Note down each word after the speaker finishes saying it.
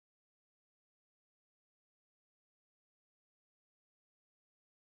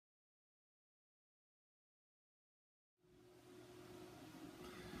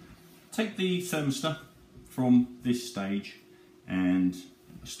take the thermostat from this stage and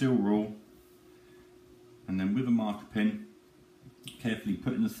a steel rule, and then with a marker pen carefully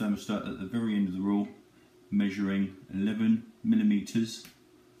putting the thermostat at the very end of the rule, measuring 11 millimeters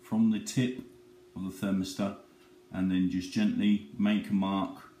from the tip of the thermostat, and then just gently make a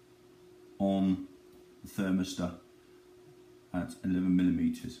mark on the thermostat at 11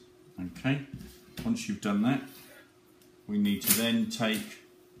 millimeters. Okay, once you've done that, we need to then take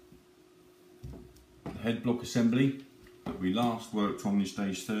the head block assembly that we last worked on in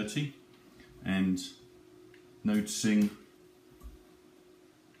stage 30, and noticing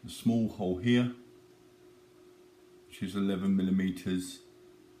the small hole here, which is 11 millimeters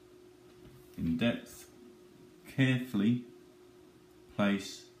in depth, carefully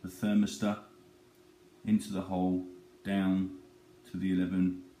place the thermostat into the hole down to the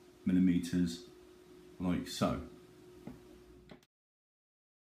 11 millimeters like so.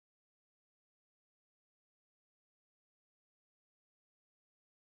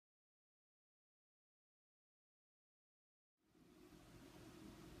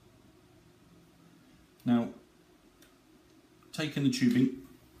 Now, taking the tubing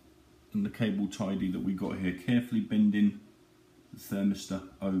and the cable tidy that we got here, carefully bending the thermostat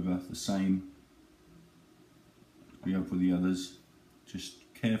over the same as we have with the others. Just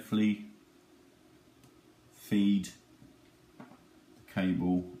carefully feed the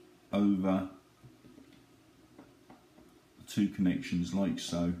cable over the two connections like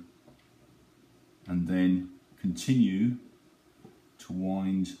so, and then continue to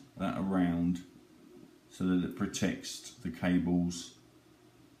wind that around so that it protects the cables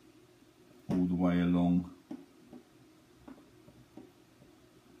all the way along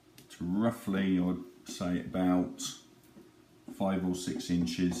to roughly, I'd say, about 5 or 6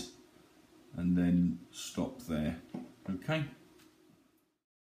 inches, and then stop there. Okay.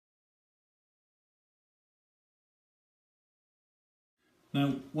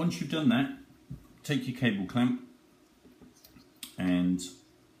 Now, once you've done that, take your cable clamp and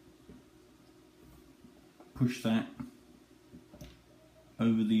push that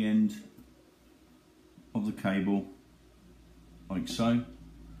over the end of the cable like so,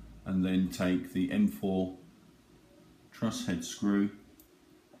 and then take the M4 truss head screw,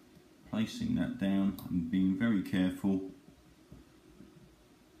 placing that down and being very careful.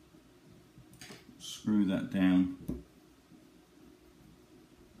 Screw that down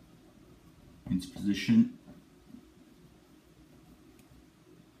into position,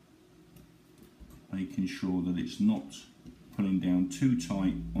 making sure that it's not pulling down too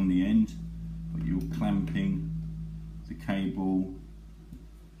tight on the end, but you're clamping the cable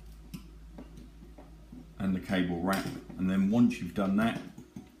and the cable wrap. And then once you've done that,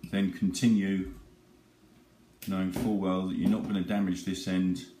 then continue, knowing full well that you're not going to damage this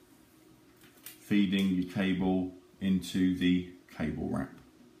end, feeding your cable into the cable wrap.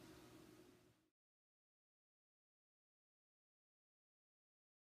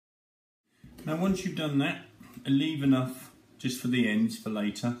 Now once you've done that, leave enough just for the ends for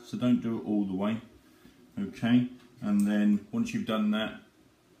later, so don't do it all the way. Okay, and then once you've done that,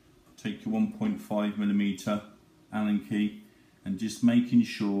 take your 1.5mm Allen key and just making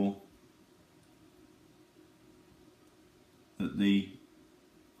sure that the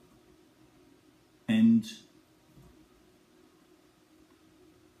end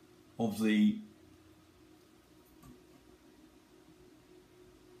of the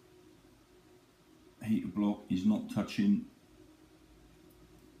heater block is not touching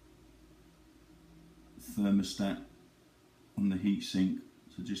the thermostat on the heatsink,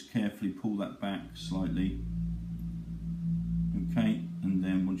 so just carefully pull that back slightly. Okay, and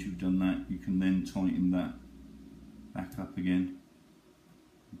then once you've done that, you can then tighten that back up again.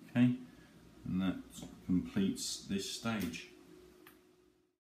 Okay, and that completes this stage.